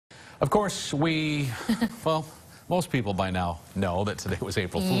Of course, well, most people by now know that today was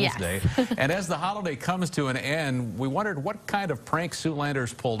April Fool's Day. And as the holiday comes to an end, we wondered what kind of prank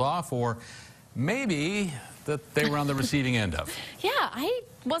Siouxlanders pulled off, or maybe that they were on the receiving end of. Yeah, I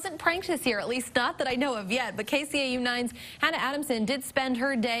wasn't pranked this year, at least not that I know of yet. But KCAU-9's Hannah Adamson did spend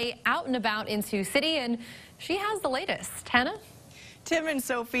her day out and about in Sioux City, and she has the latest. Hannah? Tim and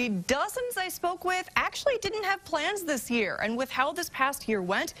Sophie, dozens I spoke with actually didn't have plans this year. And with how this past year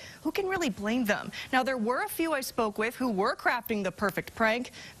went, who can really blame them? Now, there were a few I spoke with who were crafting the perfect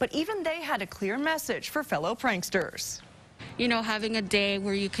prank, but even they had a clear message for fellow pranksters. You know, having a day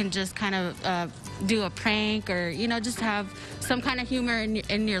where you can just kind of do a prank or, you know, just have some kind of humor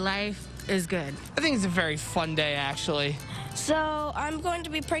in your life is good. I think it's a very fun day, actually. So I'm going to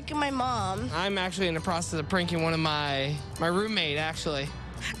be pranking my mom. I'm actually in the process of pranking one of my roommate, actually.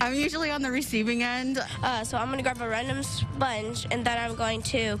 I'm usually on the receiving end. So I'm going to grab a random sponge, and then I'm going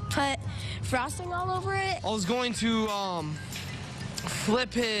to put frosting all over it. I was going to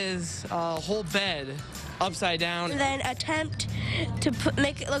flip his whole bed upside down. And then attempt to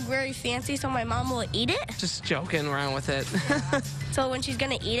make it look very fancy so my mom will eat it. Just joking around with it. So when she's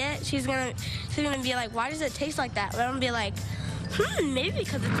gonna eat it, she's gonna be like, why does it taste like that? And I'm gonna be like, maybe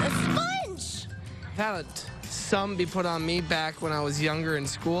because it's a sponge. I've had some be put on me back when I was younger in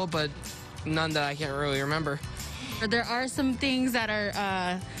school, but none that I can't really remember. There are some things that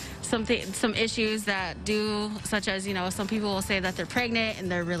are some issues that do, such as, you know, some people will say that they're pregnant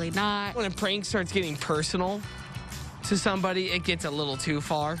and they're really not. When a prank starts getting personal to somebody, it gets a little too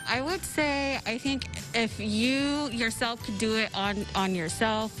far. I would say, I think if you yourself could do it on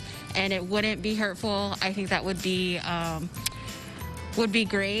yourself and it wouldn't be hurtful, I think that would be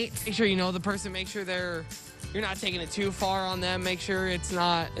great. Make sure you know the person, make sure you're not taking it too far on them, make sure it's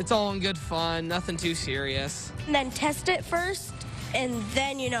all in good fun, nothing too serious. And then test it first, and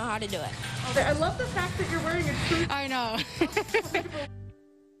then you know how to do it. I love the fact that you're wearing a true... I know.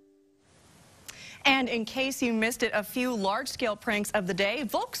 And in case you missed it, a few large-scale pranks of the day.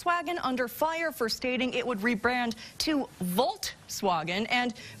 Volkswagen under fire for stating it would rebrand to Volkswagen,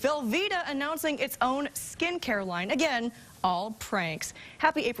 and Velveeta announcing its own skincare line. Again, all pranks.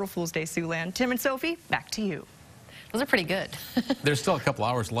 Happy April Fool's Day, Siouxland. Tim and Sophie, back to you. Those are pretty good. There's still a couple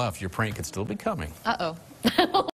hours left. Your prank could still be coming. Uh-oh.